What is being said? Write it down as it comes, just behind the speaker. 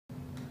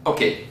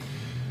Okay,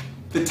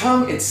 the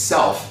tongue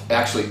itself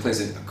actually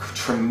plays a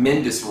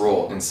tremendous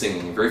role in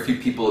singing. Very few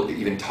people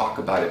even talk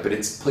about it, but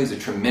it plays a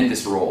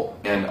tremendous role,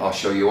 and I'll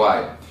show you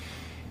why.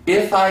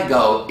 If I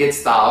go,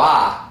 it's the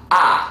la,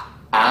 ah,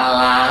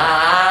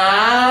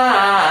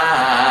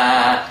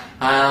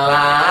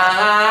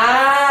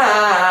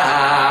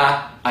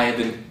 I have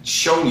been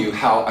showing you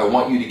how I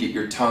want you to get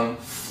your tongue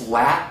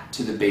flat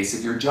to the base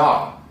of your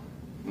jaw,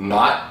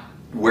 not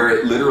where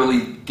it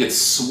literally gets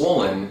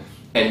swollen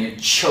and you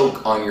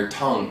choke on your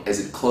tongue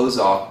as it closes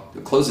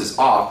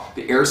off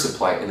the air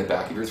supply in the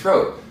back of your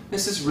throat.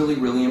 This is really,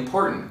 really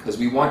important because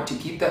we want to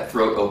keep that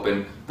throat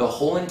open the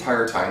whole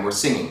entire time we're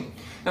singing.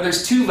 Now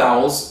there's two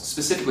vowels,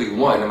 specifically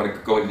one, I'm going to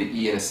go into the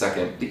E in a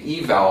second, the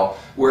E vowel,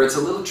 where it's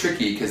a little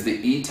tricky because the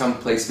E tongue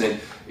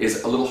placement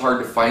is a little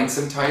hard to find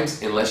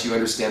sometimes unless you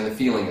understand the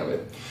feeling of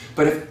it.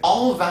 But if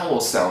all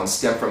vowel sounds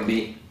stem from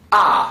the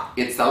ah,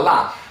 it's the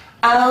la.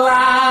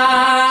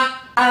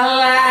 Allah,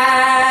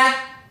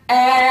 Allah,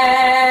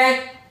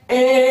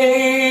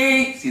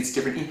 see, it's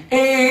different.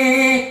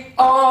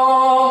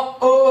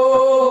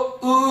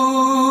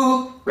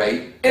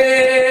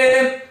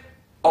 Right?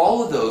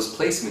 All of those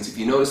placements, if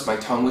you notice, my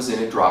tongue was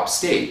in a drop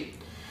state.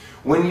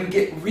 When you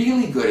get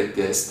really good at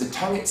this, the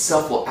tongue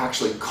itself will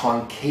actually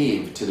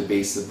concave to the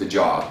base of the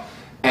jaw,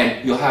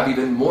 and you'll have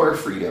even more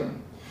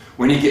freedom.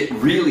 When you get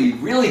really,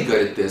 really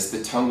good at this,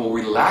 the tongue will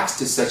relax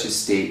to such a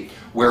state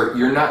where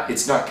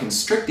it's not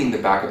constricting the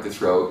back of the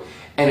throat,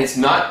 and it's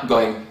not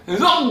going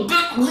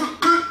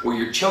where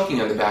you're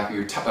choking on the back of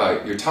your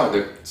tongue. You're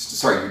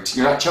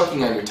not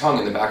choking on your tongue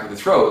in the back of the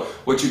throat.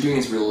 What you're doing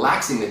is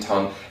relaxing the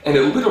tongue, and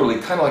it literally,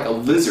 kind of like a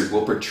lizard,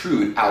 will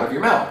protrude out of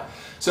your mouth.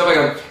 So if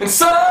I go, and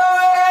so,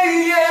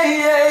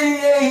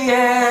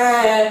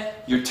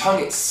 your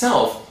tongue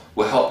itself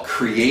will help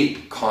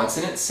create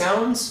consonant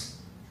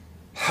sounds,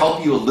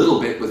 help you a little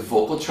bit with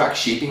vocal tract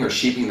shaping or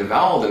shaping the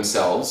vowel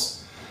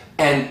themselves,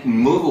 and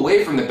move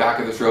away from the back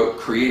of the throat,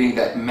 creating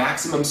that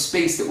maximum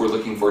space that we're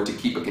looking for to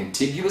keep a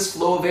contiguous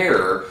flow of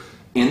air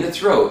in the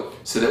throat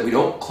so that we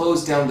don't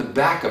close down the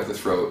back of the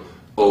throat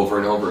over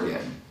and over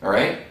again. All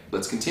right,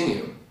 let's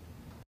continue.